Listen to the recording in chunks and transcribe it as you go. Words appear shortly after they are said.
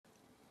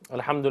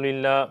الحمد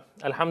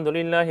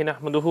لله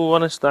نحمده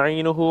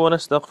ونستعينه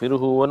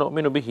ونستغفره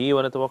ونؤمن به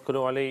ونتوكل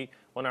عليه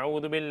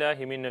ونعوذ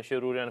بالله من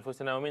شرور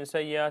أنفسنا ومن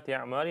سيئات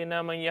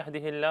أعمالنا من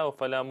يهده الله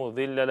فلا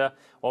مضل له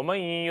ومن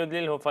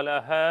يضلله فلا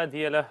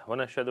هادي له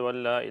ونشهد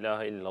أن لا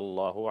إله إلا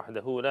الله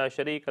وحده لا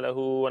شريك له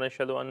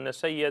ونشهد أن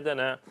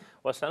سيدنا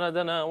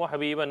وسندنا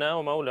وحبيبنا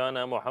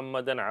ومولانا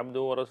محمدا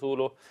عبده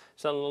ورسوله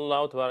صلى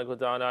الله تبارك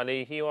وتعالى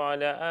عليه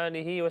وعلى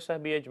آله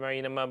وصحبه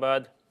أجمعين. أما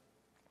بعد،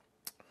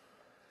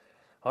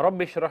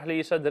 رب اشرح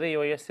لي صدري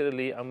ويسر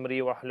لي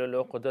أمري واحلل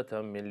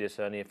عقدة من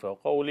لساني يفقهوا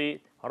قولي.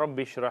 رب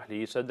اشرح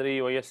لي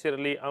صدري ويسر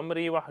لي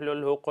أمري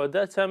واحلل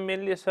عقدة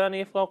من لساني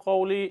يفقهوا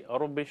قولي.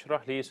 رب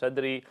اشرح لي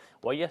صدري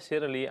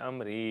ويسر لي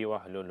أمري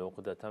واحلل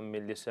عقدة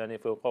من لساني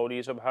يفقهوا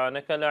قولي.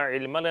 سبحانك لا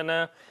علم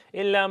لنا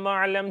إلا ما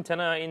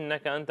علمتنا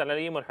إنك أنت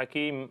العليم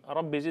الحكيم.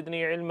 رب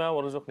زدني علما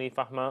وارزقني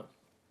فهما.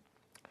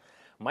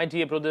 My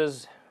dear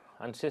brothers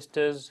and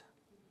sisters,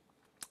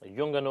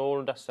 young and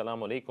old,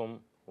 assalamu alaikum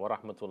wa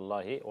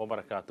rahmatullahi wa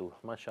barakatuh.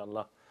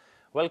 MashaAllah.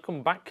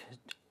 Welcome back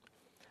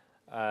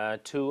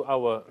to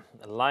our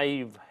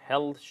live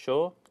health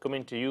show,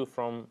 coming to you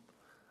from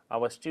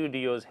our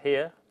studios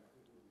here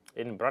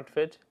in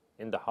Bradford,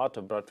 in the heart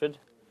of Bradford,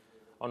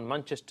 on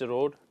Manchester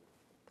Road,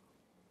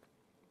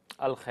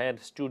 Al Khair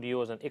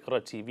Studios and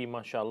Iqra TV,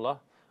 MashaAllah,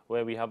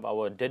 where we have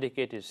our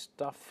dedicated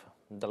staff,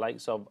 the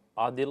likes of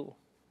Adil,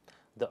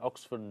 the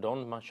Oxford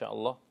Don,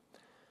 MashaAllah,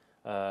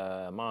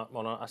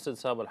 Maulana Asad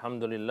Sahab,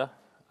 Alhamdulillah,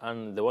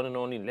 and the one and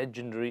only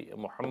legendary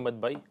Muhammad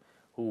Bhai,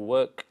 who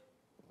work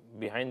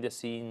behind the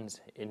scenes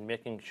in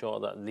making sure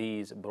that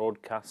these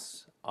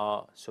broadcasts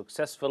are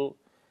successful,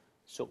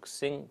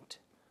 succinct,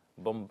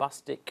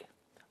 bombastic,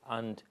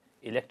 and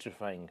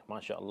electrifying.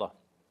 MashaAllah.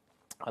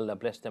 Allah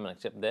bless them and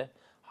accept their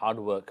hard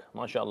work.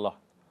 MashaAllah.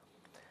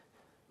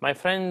 My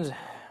friends,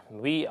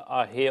 we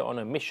are here on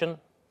a mission,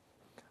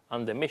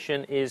 and the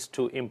mission is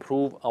to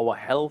improve our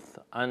health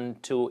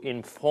and to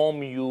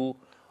inform you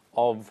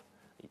of,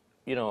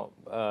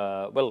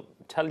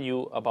 tell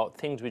you about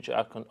things which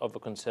are of a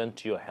concern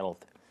to your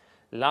health.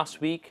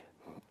 Last week,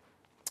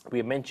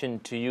 we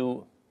mentioned to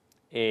you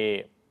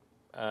a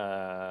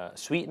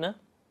sweetener,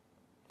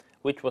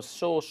 which was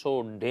so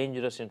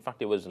dangerous. In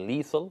fact, it was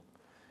lethal.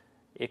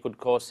 It could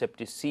cause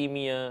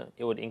septicemia.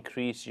 It would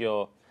increase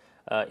your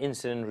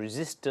insulin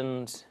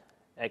resistance,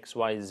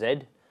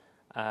 XYZ.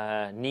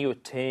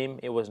 Neotame,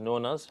 it was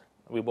known as.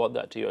 We brought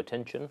that to your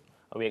attention,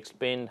 and we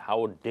explained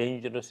how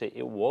dangerous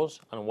it was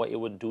and what it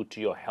would do to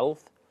your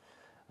health.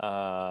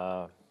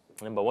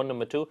 Number one.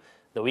 Number two,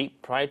 the week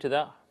prior to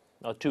that,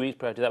 or 2 weeks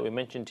prior to that, we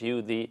mentioned to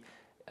you the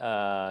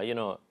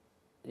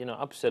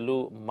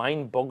absolute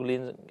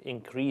mind-boggling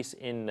increase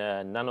in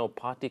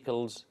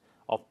nanoparticles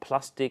of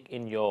plastic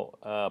in your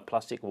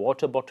plastic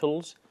water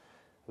bottles.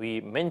 We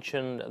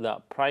mentioned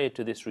that prior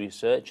to this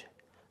research,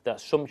 the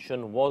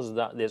assumption was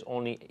that there's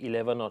only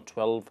 11 or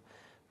 12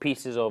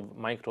 pieces of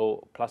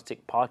microplastic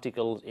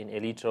particles in a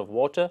liter of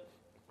water.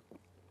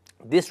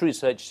 This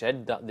research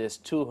said that there's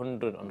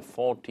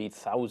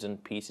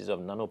 240,000 pieces of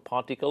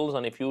nanoparticles,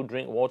 and if you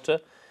drink water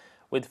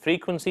with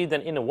frequency, then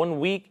in 1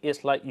 week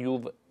it's like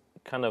you've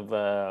kind of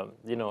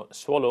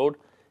swallowed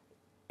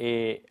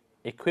a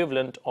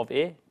equivalent of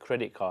a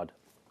credit card,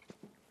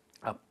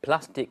 a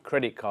plastic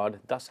credit card.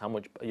 That's how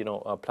much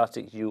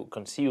plastic you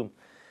consume.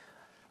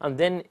 And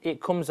then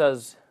it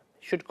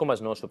should come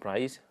as no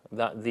surprise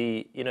that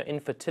the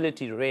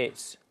infertility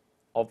rates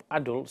of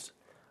adults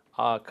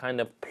are kind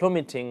of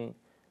plummeting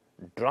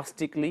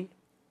drastically,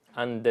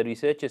 and the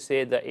researchers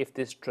say that if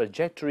this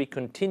trajectory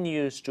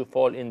continues to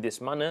fall in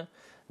this manner,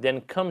 then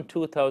come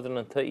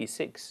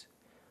 2036,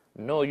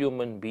 no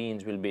human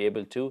beings will be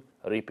able to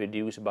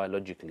reproduce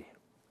biologically.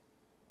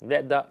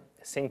 Let that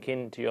sink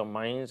into your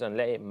minds and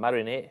let it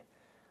marinate,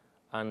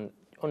 and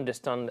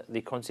understand the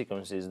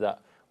consequences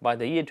that by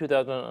the year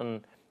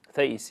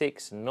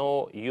 2036,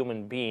 no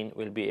human being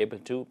will be able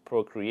to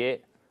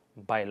procreate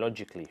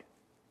biologically.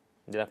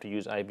 They'll have to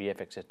use IVF,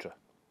 etc.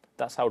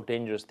 That's how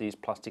dangerous these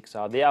plastics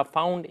are. They are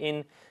found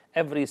in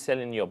every cell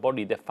in your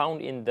body. They're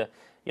found in the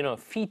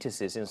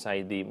fetuses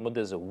inside the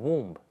mother's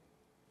womb.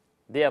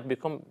 They have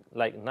become,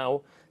 like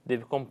now, they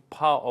become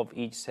part of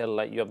each cell.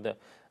 Like you have the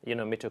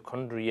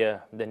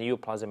mitochondria, the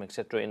neoplasm,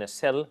 etc. in a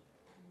cell,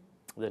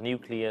 the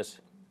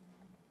nucleus,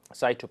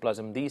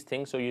 cytoplasm, these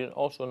things. So you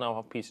also now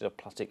have pieces of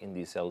plastic in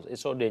these cells.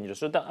 It's so dangerous.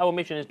 So our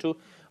mission is to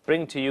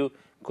bring to you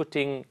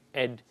cutting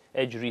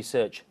edge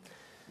research.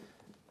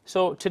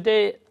 So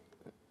today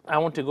I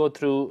want to go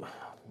through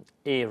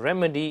a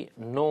remedy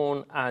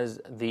known as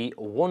the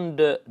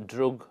wonder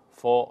drug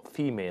for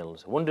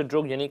females. Wonder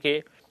drug, yani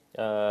ke,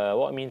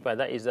 what I mean by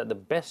that is that the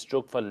best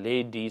drug for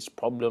ladies'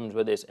 problems,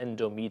 whether it's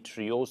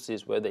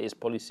endometriosis, whether it's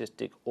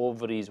polycystic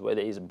ovaries,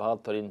 whether it's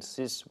Bartholin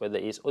cysts, whether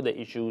it's other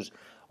issues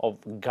of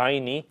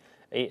gynae,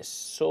 it's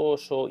so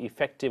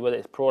effective. Whether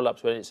it's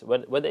prolapse,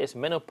 whether it's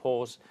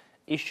menopause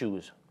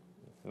issues.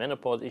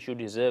 Menopause issue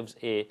deserves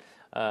a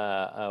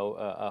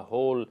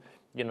whole,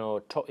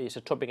 it's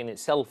a topic in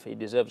itself. It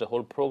deserves a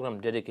whole program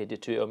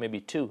dedicated to it, or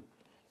maybe two.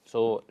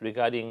 So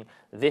regarding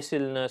this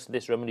illness,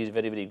 this remedy is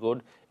very, very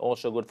good.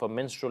 Also good for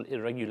menstrual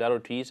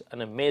irregularities.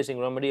 An amazing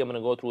remedy. I'm going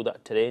to go through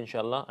that today,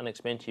 inshallah, and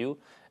explain to you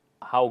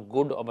how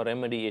good of a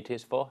remedy it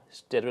is for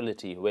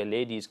sterility, where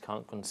ladies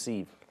can't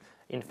conceive.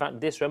 In fact,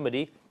 this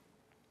remedy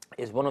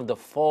is one of the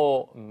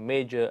 4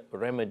 major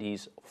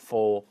remedies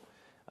for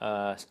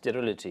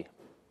sterility.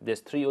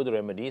 There's 3 other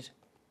remedies: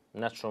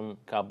 natrum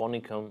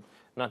carbonicum,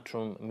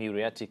 natrum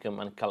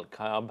muriaticum, and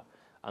calcarb.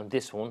 And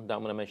this one that I'm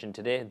going to mention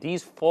today.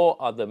 These 4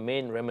 are the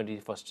main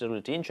remedies for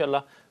sterility.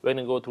 Inshallah, we're going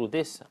to go through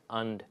this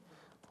and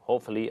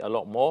hopefully a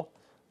lot more.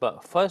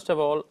 But first of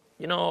all,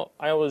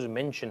 I always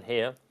mention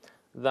here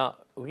that,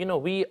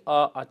 we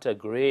are at a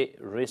great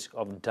risk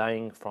of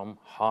dying from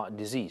heart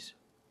disease.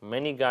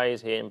 Many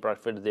guys here in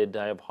Bradford, they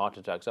die of heart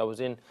attacks. I was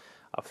in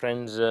a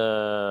friend's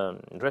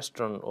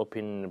restaurant up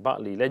in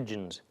Batley,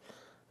 Legends,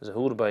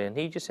 Zahoor Bhai, and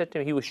he just said to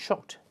me, he was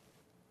shocked.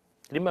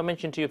 Remember I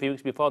mentioned to you a few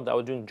weeks before that I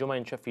was doing Jummah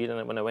in Sheffield,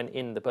 and when I went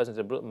in, the person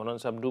said, Maulana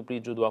Sahib, do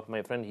please do dua for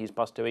my friend, he's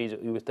passed away,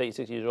 he was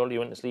 36 years old, he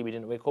went to sleep, he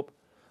didn't wake up.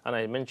 And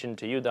I mentioned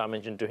to you that I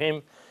mentioned to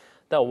him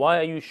that, why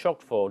are you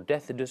shocked for?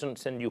 Death doesn't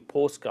send you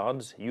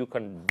postcards, you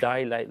can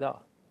die like that.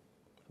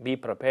 Be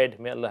prepared.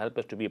 May Allah help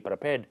us to be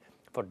prepared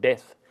for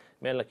death.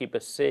 May Allah keep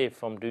us safe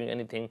from doing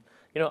anything.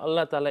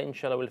 Allah Ta'ala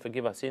inshallah will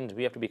forgive our sins.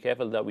 We have to be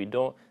careful that we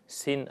don't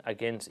sin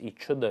against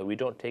each other. We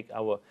don't take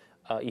our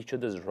each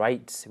other's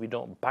rights. We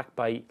don't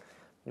backbite.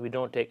 We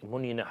don't take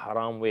money in a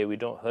haram way. We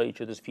don't hurt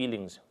each other's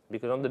feelings.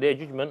 Because on the day of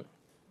judgment,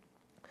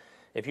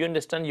 if you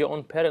understand, your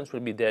own parents will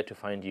be there to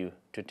find you,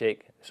 to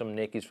take some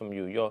nakis from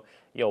you.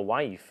 Your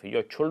wife,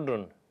 your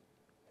children.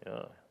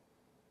 يَوْمَ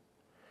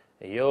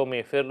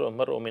يَفِرُّ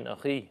الْمَرْءُ مِنْ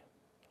أَخِيهِ.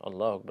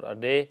 Allah Akbar. A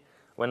day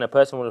when a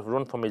person will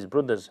run from his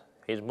brothers,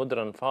 his mother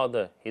and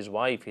father, his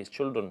wife, his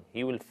children.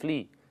 He will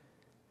flee.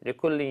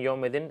 لِكُلِّ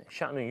يَوْمَذٍ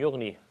شَأْنٌ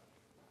يُغْنِي.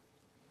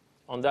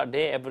 On that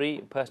day,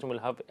 every person will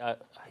have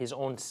his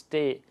own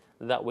state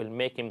that will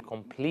make him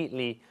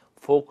completely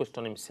focused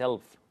on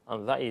himself,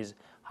 and that is,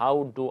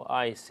 how do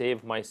I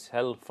save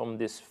myself from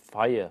this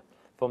fire,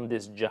 from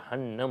this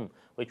Jahannam,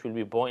 which will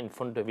be brought in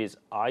front of his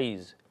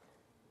eyes.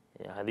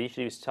 Hadith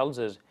Sharif tells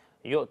us,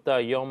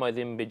 يُؤْتَى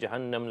يَوْمَذٍ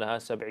بِجَهَنَّمْ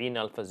لَهَا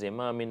 70,000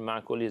 زِمَامٍ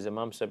مَعَ كُلِّ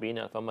زِمَامٍ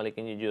 70,000 مَلَكٍ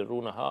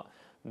يَجْرُونَهَا.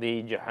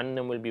 The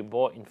Jahannam will be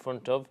brought in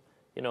front of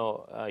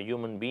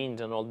human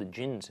beings and all the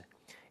jinns.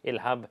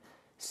 It'll have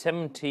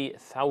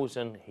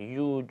 70,000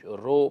 huge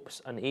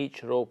ropes, and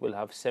each rope will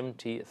have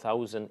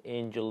 70,000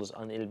 angels,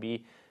 and it'll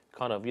be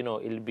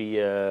it'll be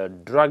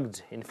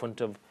dragged in front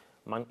of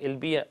man. It'll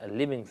be a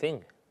living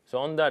thing. So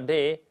on that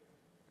day,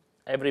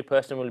 every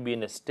person will be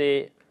in a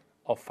state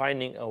of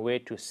finding a way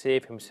to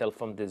save himself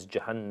from this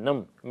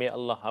Jahannam. May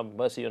Allah have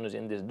mercy on us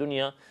in this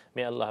dunya.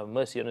 May Allah have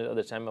mercy on us at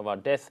the time of our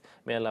death.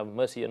 May Allah have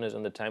mercy on us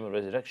on the time of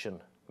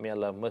resurrection. May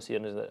Allah have mercy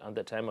on us at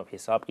the time of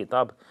Hisab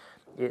Kitab.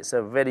 It's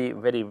a very,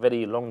 very,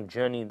 very long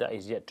journey that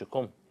is yet to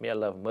come. May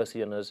Allah have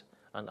mercy on us,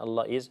 and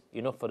Allah is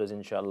enough for us,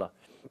 inshallah.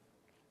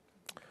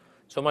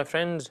 So my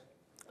friends,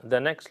 the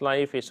next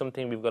life is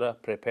something we've got to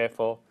prepare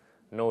for,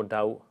 no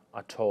doubt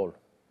at all.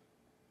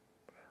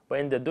 But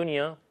in the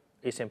dunya,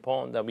 it's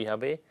important that we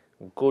have a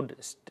good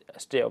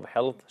state of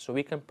health so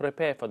we can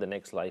prepare for the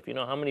next life.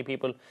 How many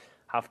people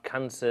have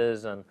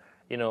cancers and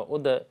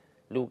other,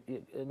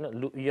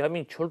 you're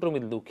having children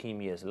with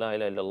leukemias, la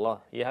ilaha illallah.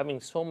 You're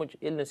having so much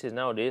illnesses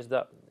nowadays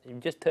that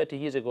just 30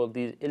 years ago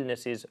these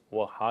illnesses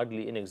were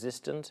hardly in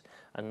existence,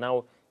 and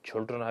now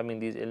children are having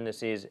these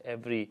illnesses.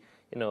 Every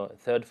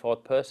third,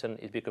 fourth person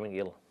is becoming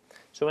ill.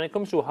 So when it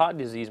comes to heart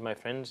disease, my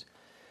friends,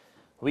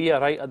 we are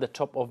right at the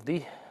top of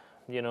the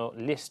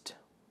list.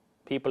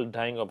 People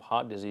dying of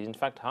heart disease. In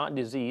fact, heart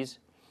disease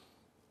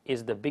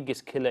is the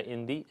biggest killer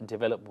in the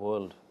developed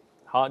world.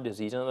 Heart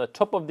disease. And at the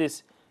top of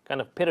this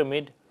kind of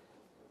pyramid,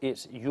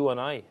 it's you and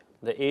I,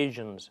 the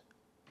Asians.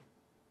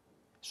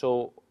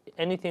 So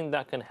anything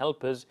that can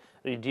help us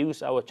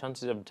reduce our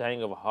chances of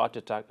dying of a heart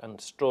attack and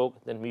stroke,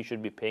 then we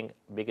should be paying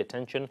big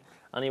attention.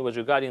 And it was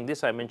regarding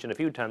this I mentioned a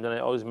few times, and I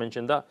always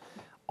mention that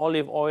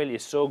olive oil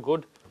is so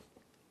good.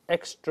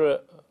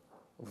 Extra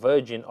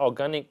virgin,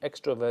 organic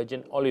extra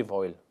virgin olive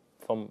oil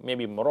from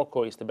maybe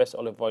Morocco is the best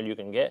olive oil you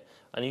can get,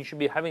 and you should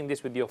be having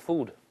this with your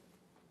food.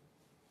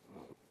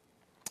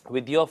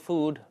 With your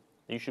food,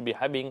 you should be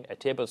having a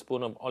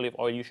tablespoon of olive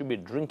oil. You should be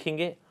drinking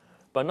it,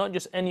 but not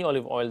just any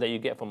olive oil that you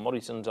get from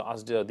Morrison's or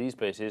Asda or these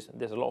places.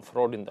 There's a lot of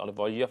fraud in the olive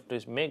oil. You have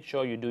to make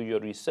sure you do your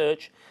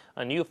research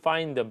and you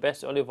find the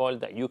best olive oil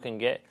that you can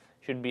get.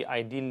 Should be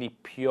ideally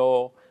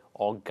pure,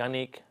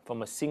 organic,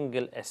 from a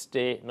single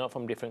estate, not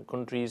from different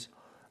countries.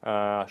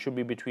 Should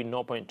be between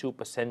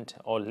 0.2%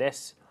 or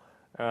less.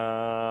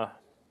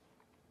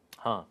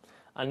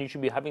 And you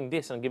should be having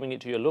this and giving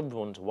it to your loved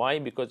ones. Why?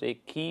 Because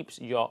it keeps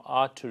your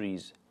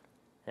arteries,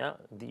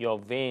 your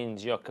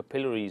veins, your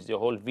capillaries, your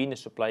whole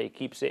venous supply, it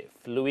keeps it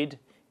fluid,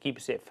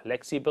 keeps it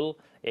flexible,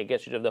 it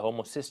gets rid of the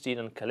homocysteine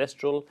and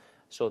cholesterol.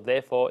 So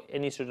therefore,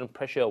 any certain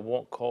pressure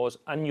won't cause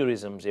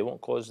aneurysms, it won't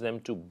cause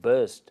them to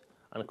burst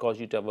and cause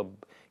you to have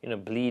a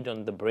bleed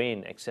on the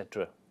brain,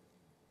 etc.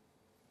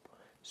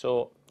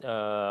 So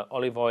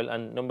olive oil.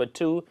 And number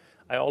two,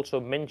 I also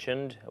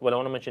mentioned, well, I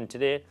want to mention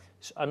today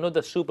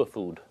another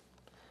superfood.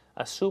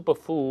 A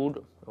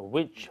superfood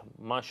which,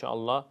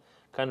 mashallah,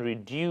 can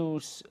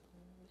reduce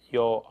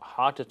your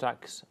heart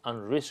attacks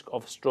and risk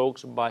of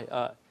strokes by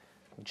a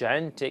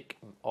gigantic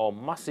or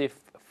massive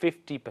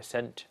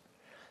 50%.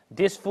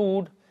 This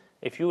food,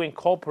 if you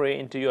incorporate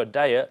into your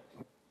diet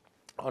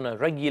on a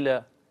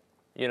regular,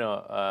 you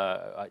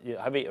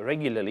have it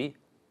regularly,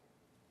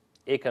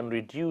 it can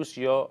reduce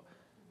your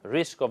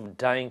risk of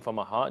dying from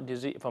a heart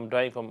disease, from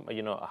dying from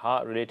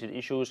heart-related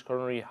issues,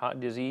 coronary heart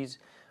disease,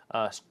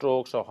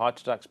 strokes or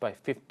heart attacks by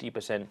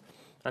 50%.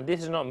 And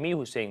this is not me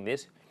who's saying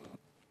this.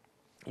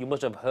 You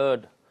must have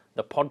heard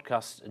the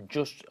podcast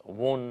Just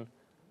One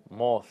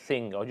More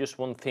Thing, or Just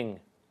One Thing,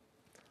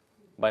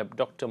 by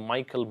Dr.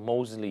 Michael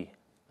Mosley,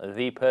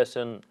 the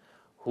person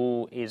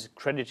who is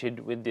credited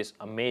with this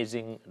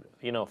amazing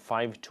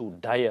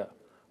 5-2 diet,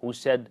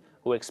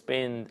 who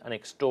explained and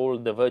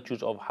extolled the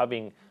virtues of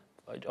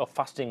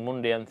fasting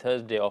Monday and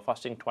Thursday, or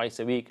fasting twice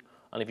a week.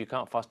 And if you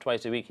can't fast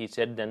twice a week, he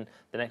said, then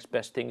the next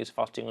best thing is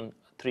fasting on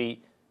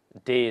 3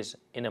 days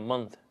in a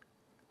month.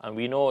 And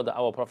we know that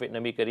our Prophet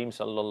Nabi Kareem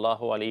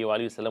sallallahu alayhi wa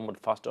sallam would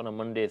fast on a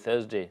Monday,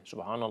 Thursday.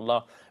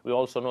 Subhanallah. We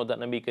also know that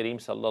Nabi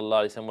Kareem sallallahu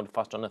alayhi wa sallam would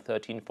fast on a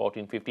 13,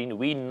 14, 15.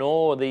 We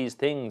know these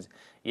things.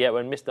 Yet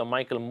when Mr.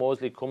 Michael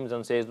Mosley comes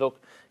and says,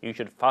 look, you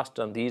should fast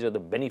and these are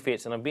the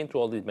benefits, and I've been through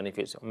all these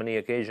benefits on many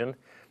occasions,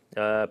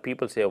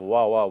 people say,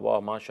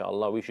 wow,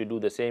 mashallah, we should do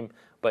the same.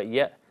 But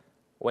yet,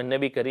 when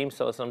Nabi Kareem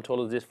sallallahu alayhi wa sallam told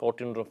us this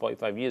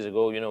 1445 years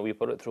ago, we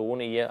put it through one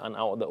ear and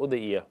out the other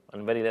ear,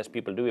 and very less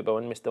people do it. But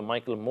when Mr.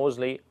 Michael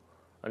Mosley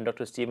and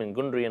Dr. Stephen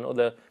Gundry and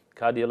other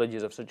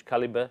cardiologists of such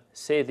caliber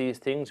say these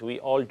things, we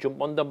all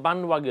jump on the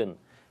bandwagon.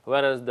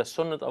 Whereas the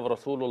sunnat of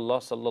Rasulullah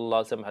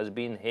sallallahu alaihi wasallam has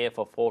been here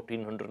for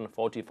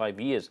 1445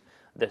 years.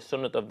 The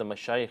sunnat of the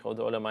mashayikh, of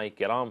the ulama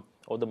kiram,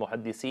 of the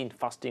muhaddiseen,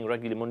 fasting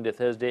regularly Monday,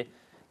 Thursday,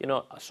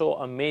 so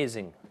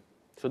amazing.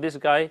 So this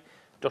guy,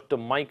 Dr.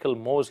 Michael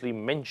Mosley,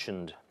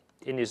 mentioned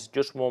in his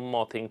Just One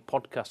More Thing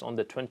podcast on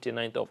the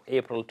 29th of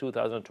April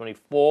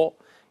 2024,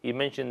 he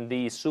mentioned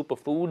these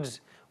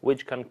superfoods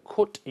which can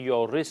cut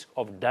your risk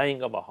of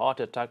dying of a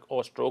heart attack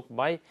or stroke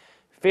by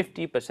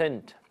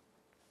 50%.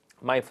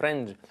 My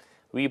friends,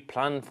 we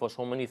plan for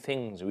so many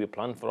things. We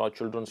plan for our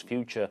children's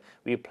future.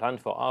 We plan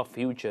for our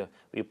future.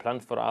 We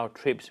plan for our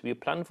trips. We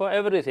plan for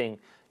everything.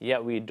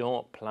 Yet we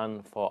don't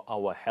plan for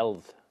our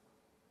health.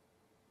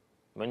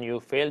 When you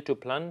fail to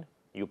plan,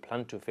 you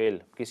plan to fail.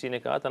 Kisi ne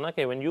kaha tha na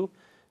कि when you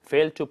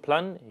fail to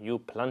plan, you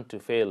plan to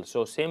fail.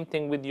 So same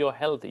thing with your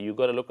health. You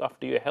got to look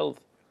after your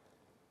health.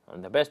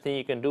 And the best thing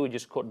you can do is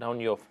just cut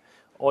down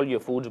all your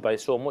foods by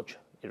so much.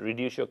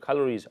 Reduce your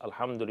calories.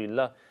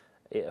 Alhamdulillah.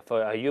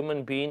 For a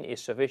human being,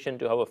 it's sufficient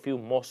to have a few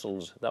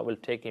morsels. That will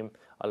take him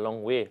a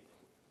long way.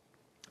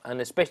 And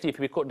especially if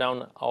we cut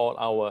down all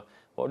our,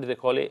 what do they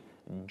call it?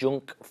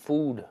 Junk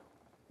food.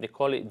 They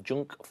call it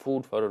junk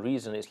food for a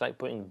reason. It's like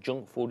putting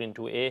junk food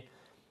into a,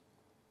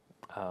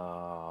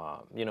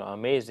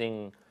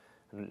 amazingly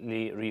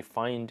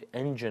refined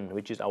engine,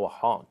 which is our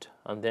heart,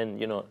 and then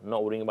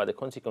not worrying about the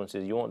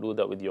consequences. You won't do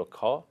that with your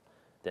car,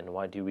 then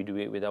why do we do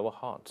it with our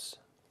hearts?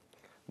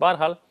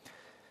 Barhal,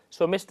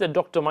 so Mr.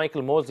 Dr.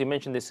 Michael Mosley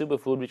mentioned the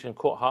superfood which can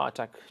cut heart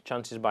attack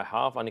chances by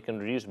half, and it can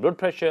reduce blood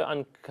pressure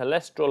and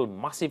cholesterol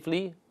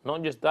massively.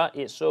 Not just that,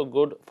 it's so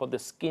good for the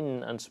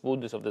skin and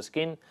smoothness of the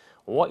skin.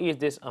 What is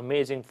this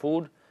amazing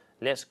food?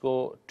 Let's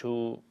go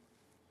to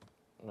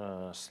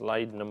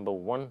slide number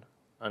 1,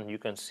 and you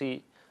can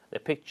see the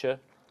picture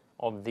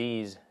of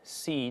these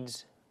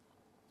seeds,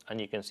 and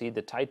you can see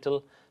the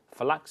title,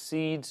 flax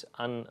seeds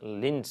and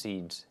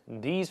linseeds.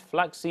 These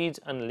flax seeds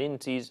and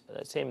linseeds,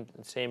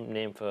 same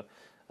name for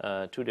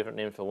two different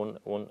names for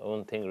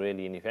one thing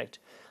really, in effect.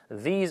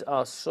 These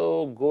are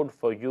so good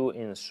for you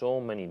in so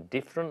many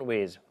different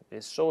ways.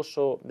 They're so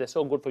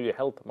good for your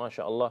health,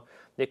 mashallah.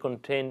 They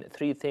contain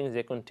 3 things.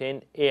 They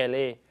contain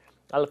ALA,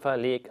 alpha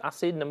lactic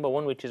acid, number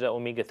 1, which is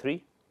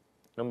omega-3.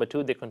 Number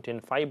 2, they contain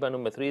fiber.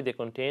 Number 3, they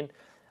contain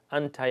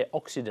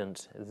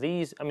antioxidants.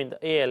 These, the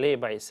ALA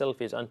by itself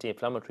is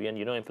anti-inflammatory, and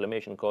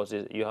inflammation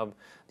causes, you have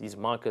these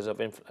markers of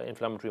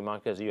inflammatory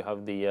markers. You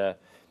have the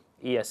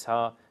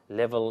ESR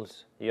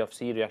levels, you have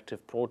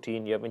C-reactive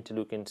protein, you have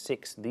interleukin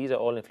 6. These are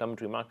all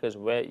inflammatory markers.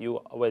 Where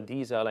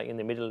these are like in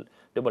the middle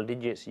double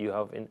digits, you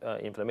have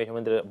inflammation.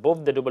 When they're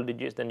above the double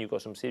digits, then you've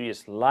got some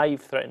serious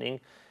life-threatening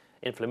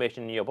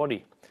inflammation in your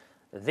body.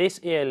 This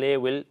ALA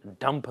will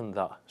dampen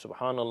that.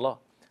 Subhanallah.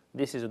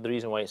 This is the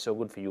reason why it's so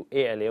good for you.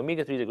 ALA,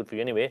 omega-3s are good for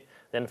you anyway.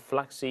 Then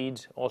flax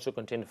seeds also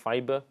contain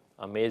fiber,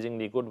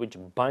 amazingly good, which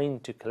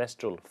bind to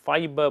cholesterol.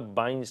 Fiber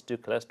binds to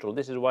cholesterol.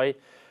 This is why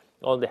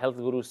all the health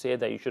gurus say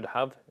that you should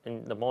have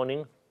in the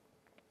morning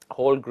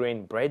whole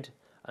grain bread,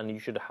 and you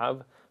should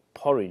have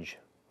porridge.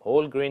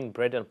 Whole grain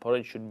bread and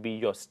porridge should be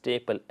your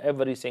staple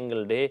every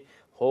single day.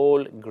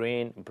 Whole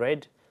grain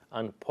bread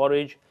and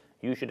porridge,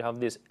 you should have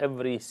this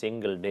every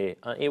single day,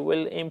 and it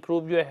will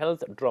improve your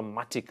health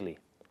dramatically.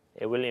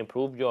 It will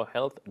improve your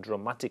health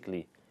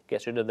dramatically.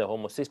 Gets rid of the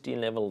homocysteine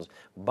levels,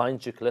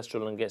 binds your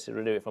cholesterol and gets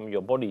rid of it from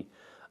your body.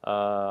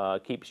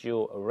 keeps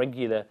you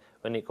regular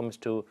when it comes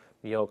to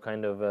your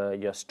kind of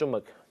your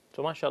stomach.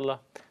 So mashallah,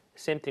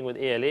 same thing with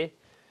ALA.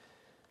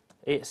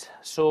 It's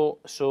so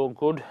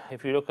good.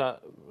 If you look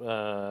at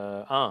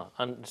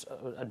and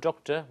a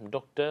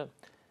Dr.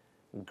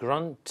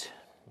 Grant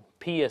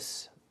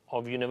Pierce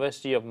of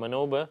University of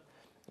Manitoba,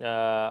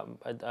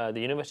 the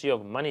University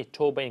of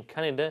Manitoba in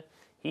Canada,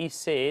 he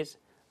says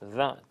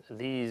that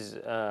these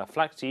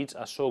flax seeds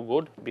are so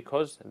good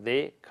because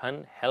they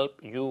can help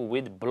you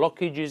with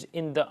blockages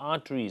in the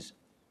arteries.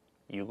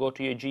 You go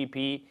to your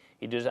GP,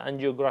 he does an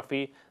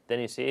angiography, then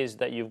he says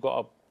that you've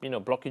got a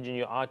blockage in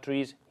your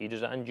arteries, he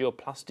does an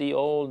angioplasty.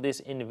 All this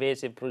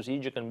invasive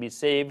procedure can be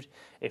saved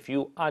if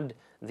you add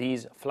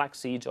these flax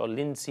seeds or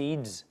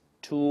linseeds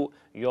to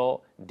your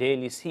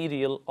daily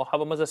cereal or have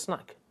them as a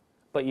snack.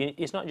 But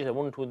it's not just a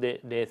 1 2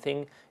 day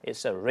thing,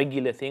 it's a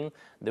regular thing.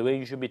 The way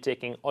you should be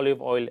taking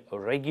olive oil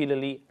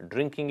regularly,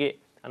 drinking it.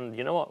 And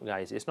you know what,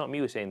 guys, it's not me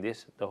who's saying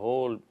this.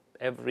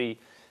 Every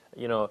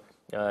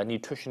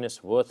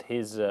nutritionist worth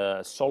his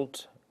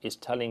salt is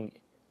telling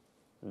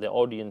the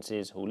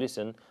audiences who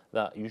listen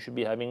that you should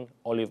be having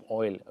olive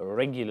oil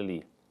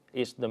regularly.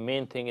 It's the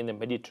main thing in the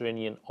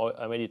Mediterranean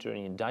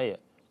diet.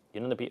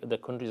 The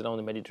countries around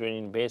the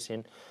Mediterranean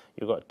basin,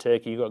 you've got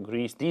Turkey, you've got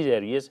Greece, these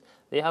areas,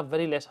 they have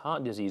very less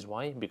heart disease.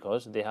 Why?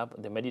 Because they have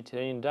the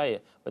Mediterranean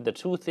diet. But the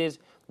truth is,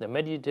 the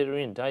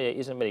Mediterranean diet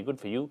isn't very good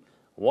for you.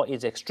 What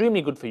is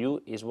extremely good for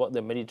you is what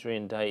the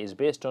Mediterranean diet is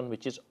based on,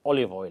 which is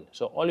olive oil.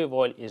 So olive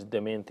oil is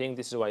the main thing.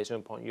 This is why it's so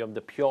important you have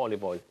the pure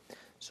olive oil.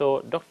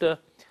 So Dr.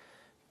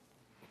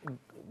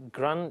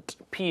 Grant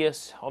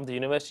Pierce of the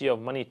University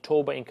of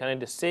Manitoba in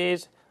Canada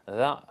says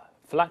that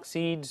flax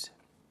seeds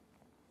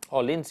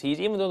or linseeds,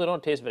 even though they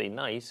don't taste very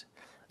nice,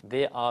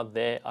 they are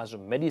there as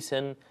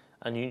medicine,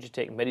 and you need to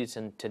take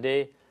medicine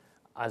today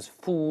as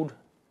food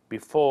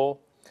before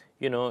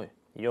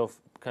your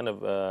kind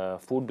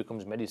of food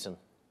becomes medicine.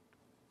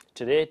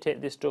 Today,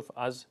 take this stuff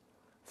as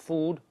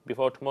food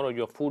before tomorrow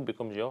your food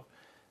becomes your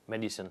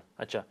medicine.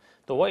 Acha.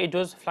 So what it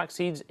does, flax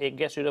seeds, it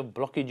gets rid of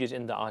blockages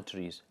in the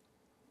arteries.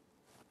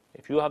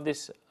 If you have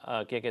this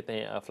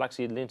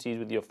flaxseed, linseeds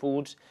with your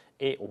foods,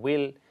 it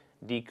will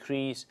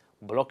decrease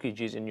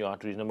blockages in your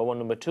arteries. Number one.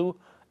 Number two,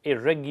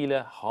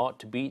 irregular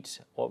heartbeats,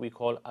 what we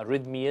call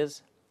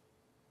arrhythmias.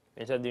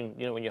 Instead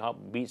of when your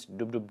heart beats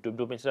dub dub dub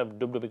dub, instead of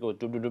dub dub it goes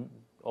dub dub dub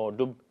or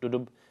dub dub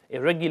dub.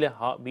 Irregular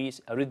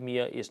heartbeats,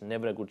 arrhythmia is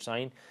never a good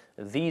sign.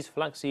 These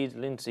flax seeds,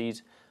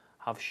 linseeds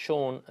have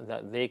shown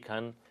that they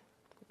can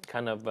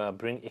kind of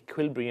bring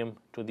equilibrium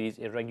to these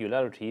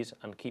irregularities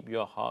and keep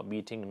your heart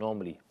beating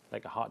normally,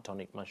 like a heart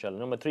tonic, mashallah.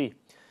 Number three,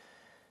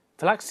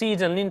 flax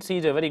seeds and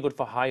linseeds are very good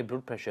for high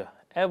blood pressure.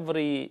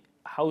 Every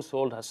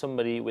household has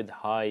somebody with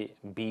high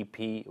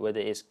BP, whether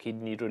it's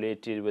kidney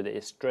related, whether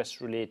it's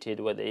stress related,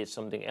 whether it's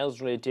something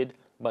else related,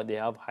 but they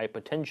have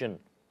hypertension.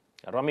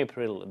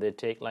 Ramipril, they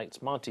take like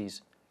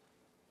Smarties.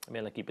 May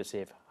Allah keep it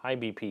safe. High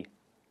BP.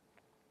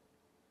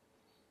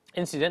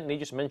 Incidentally,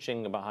 just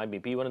mentioning about high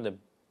BP, one of the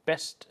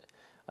best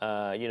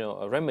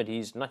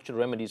remedies, natural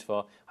remedies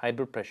for high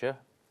blood pressure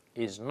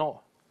is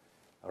not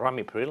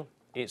Ramipril,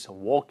 it's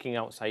walking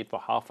outside for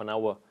half an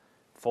hour,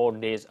 4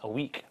 days a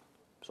week.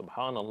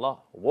 Subhanallah,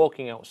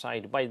 walking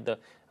outside. By the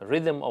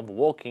rhythm of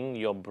walking,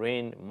 your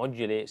brain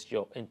modulates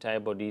your entire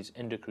body's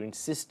endocrine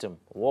system.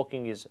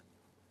 Walking is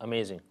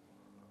amazing.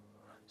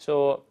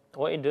 So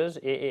what it does,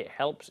 it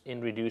helps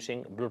in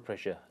reducing blood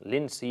pressure.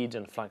 Linseeds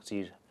and flax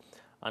seeds.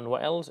 And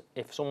what else?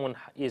 If someone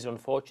is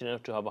unfortunate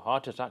enough to have a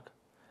heart attack,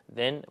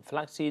 then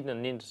flax seeds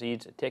and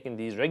linseeds, taking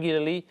these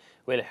regularly,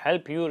 will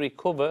help you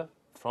recover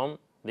from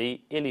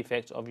the ill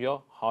effects of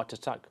your heart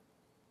attack.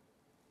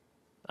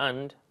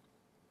 And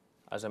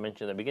as I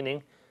mentioned at the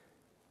beginning,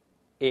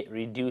 it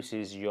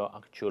reduces your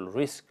actual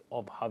risk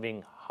of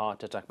having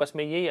heart attack. बस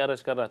मैं यही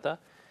अर्ज़ कर रहा था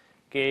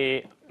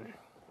कि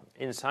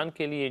इंसान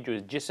के लिए जो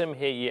जिस्म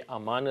है ये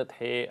अमानत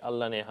है,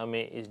 अल्लाह ने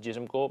हमें इस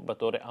जिस्म को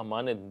बतौर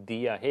अमानत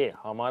दिया है,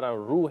 हमारा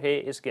रूह है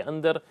इसके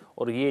अंदर,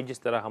 और ये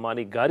जिस तरह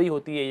हमारी गाड़ी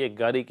होती है ये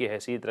गाड़ी की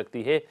हैसियत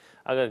रखती है।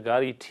 अगर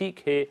गाड़ी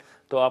ठीक है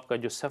तो आपका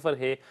जो सफ़र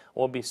है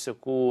वो भी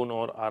सुकून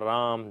और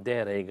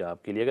आरामदेह रहेगा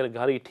आपके लिए। अगर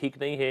गाड़ी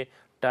ठीक नहीं है,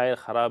 टायर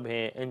ख़राब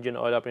हैं, इंजन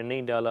ऑयल आपने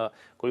नहीं डाला,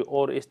 कोई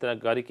और इस तरह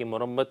गाड़ी की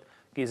मरम्मत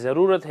की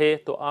ज़रूरत है,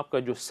 तो आपका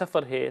जो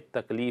सफ़र है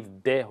तकलीफ़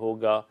देह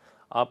होगा,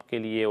 आपके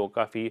लिए वो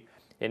काफ़ी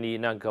यानी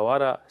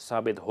नागवारा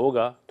साबित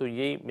होगा। तो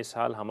यही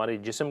मिसाल हमारे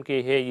जिस्म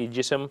के है। ये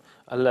जिस्म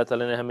अल्लाह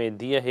ताला ने हमें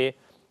दिया है,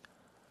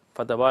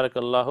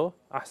 फ़तबारकल्लाहु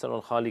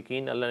अहसनुल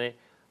खालिकीन। अल्लाह ने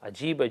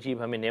अजीब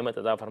अजीब हमें नेमत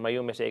अता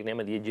फरमाइयों में से एक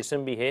नेमत ये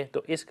जिस्म भी है,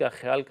 तो इसका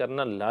ख्याल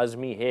करना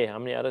लाजमी है।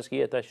 हमने अर्ज़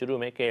किया था शुरू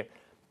में कि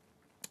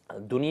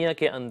दुनिया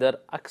के अंदर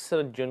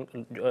अक्सर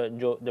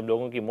जो जब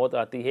लोगों की मौत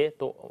आती है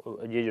तो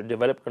ये जो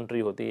डेवलप कंट्री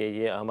होती है,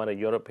 ये हमारा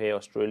यूरोप है,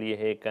 ऑस्ट्रेलिया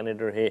है,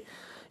 कनाडा है,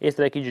 इस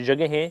तरह की जो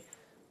जगह हैं,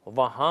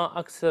 वहाँ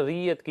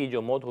अक्सरियत की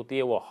जो मौत होती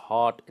है वो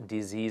हार्ट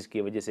डिजीज़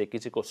की वजह से,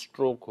 किसी को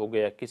स्ट्रोक हो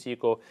गया, किसी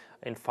को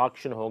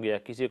इन्फेक्शन हो गया,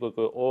 किसी को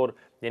कोई और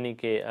यानी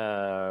कि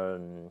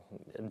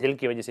दिल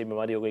की वजह से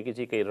बीमारी हो गई,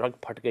 किसी की रग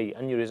फट गई,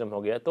 एन्यूरिज्म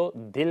हो गया। तो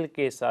दिल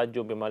के साथ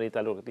जो बीमारी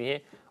ताल्लुक़ रखती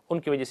है ان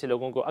کی وجہ سے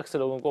لوگوں کو اکثر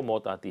لوگوں کو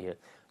موت آتی ہے.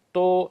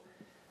 تو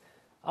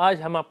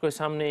آج ہم آپ کے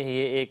سامنے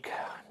یہ ایک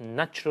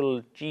نیچرل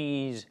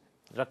چیز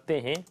رکھتے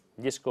ہیں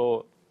جس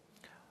کو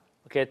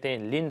کہتے ہیں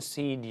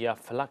لنسیڈ یا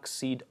فلکس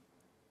سیڈ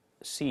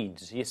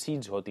سیڈز. یہ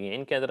سیڈز ہوتی ہیں,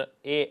 ان کے اندر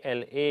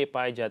ALA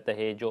پایا جاتا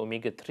ہے جو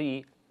اومیگا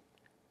 3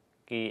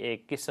 کی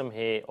ایک قسم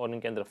ہے, اور ان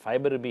کے اندر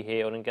فائبر بھی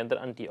ہے, اور ان کے اندر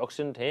اینٹی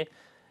آکسیڈنٹ ہے.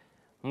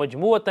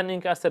 مجموعتاً ان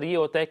کا اثر یہ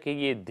ہوتا ہے کہ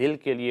یہ دل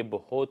کے لیے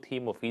بہت ہی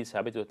مفید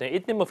ثابت ہوتے ہیں.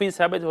 اتنے مفید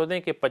ثابت ہوتے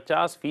ہیں کہ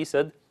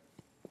 50%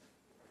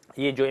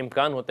 یہ جو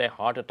امکان ہوتا ہے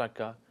ہارٹ اٹیک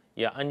کا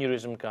یا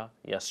انیورزم کا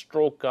یا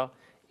سٹروک کا,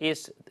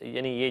 اس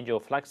یعنی یہ جو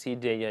فلیکس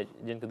سیڈ ہے یا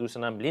جن کا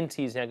دوسرا نام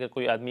لنسیز ہے, اگر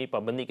کوئی آدمی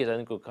پابندی کے ساتھ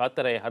ان کو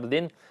کھاتا رہے ہر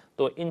دن,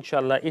 تو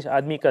انشاءاللہ اس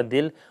آدمی کا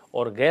دل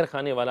اور غیر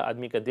کھانے والا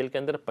آدمی کا دل کے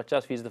اندر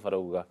 50% فرق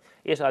ہوگا.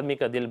 اس آدمی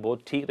کا دل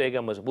بہت ٹھیک رہے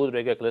گا, مضبوط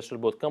رہے گا,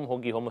 کولیسٹرول بہت کم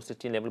ہوگی,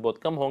 ہوموسٹاتین لیول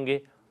بہت کم ہوں گے,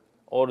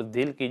 اور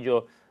دل کی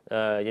جو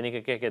یعنی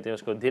کہ کیا کہتے ہیں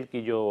اس کو, دل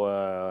کی جو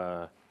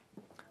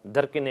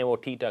دھڑکنیں وہ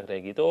ٹھیک ٹھاک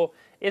رہے گی. تو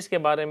اس کے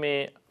بارے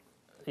میں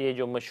یہ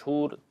جو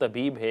مشہور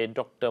طبیب ہے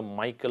ڈاکٹر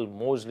مائیکل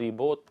موزلی,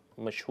 بہت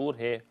مشہور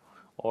ہے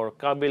اور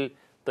قابل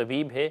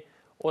طبیب ہے,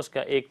 اس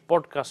کا ایک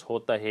پوڈ کاسٹ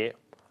ہوتا ہے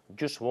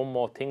جسٹ ون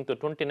مور تھنگ. تو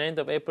 29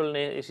 اپریل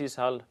نے اسی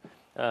سال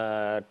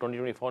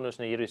 2024 میں اس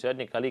نے یہ ریسرچ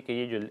نکالی کہ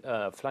یہ جو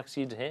فلیکس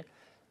سیڈز ہیں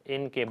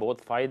ان کے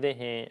بہت فائدے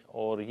ہیں,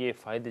 اور یہ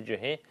فائدے جو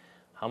ہیں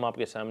ہم آپ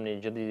کے سامنے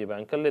جلدی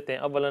بیان کر لیتے ہیں.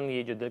 اولاً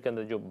یہ جو دل کے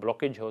اندر جو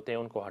بلاکیج ہوتے ہیں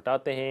ان کو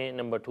ہٹاتے ہیں.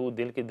 نمبر 2,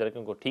 دل کی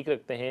دھڑکن کو ٹھیک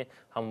رکھتے ہیں,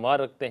 ہموار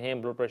رکھتے ہیں,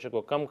 بلڈ پریشر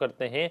کو کم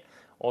کرتے ہیں,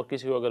 اور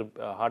کسی کو اگر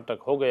ہارٹ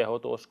اٹیک ہو گیا ہو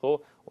تو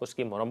اس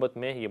کی مرمت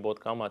میں یہ بہت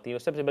کام آتی ہے. اور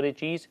سب سے بڑی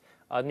چیز,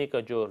 آدمی کا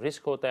جو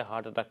رسک ہوتا ہے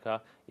ہارٹ اٹیک کا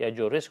یا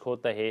جو رسک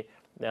ہوتا ہے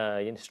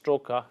یعنی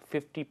سٹروک کا,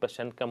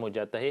 50% کم ہو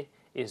جاتا ہے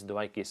اس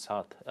دوائی کے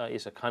ساتھ,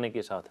 اس کھانے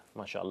کے ساتھ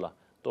ماشاءاللہ.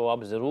 تو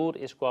آپ ضرور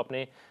اس کو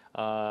اپنے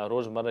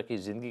روزمرہ کی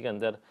زندگی کے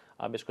اندر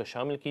آپ اس کو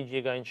شامل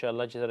کیجئے گا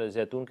انشاءاللہ. جس طرح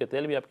زیتون کے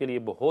تیل بھی آپ کے لیے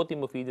بہت ہی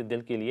مفید ہے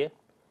دل کے لیے,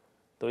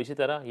 تو اسی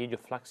طرح یہ جو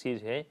فلیکس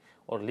سیڈز ہے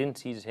اور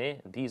لنسیز ہیں,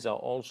 these are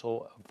also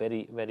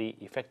very very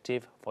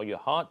effective for your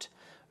heart.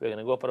 We're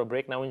going to go for a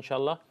break now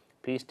inshallah.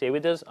 Please stay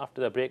with us.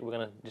 After the break we're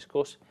going to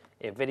discuss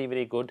a very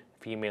very good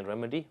female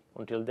remedy.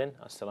 Until then,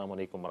 assalamu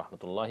alaikum wa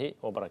rahmatullahi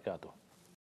wa barakatuh.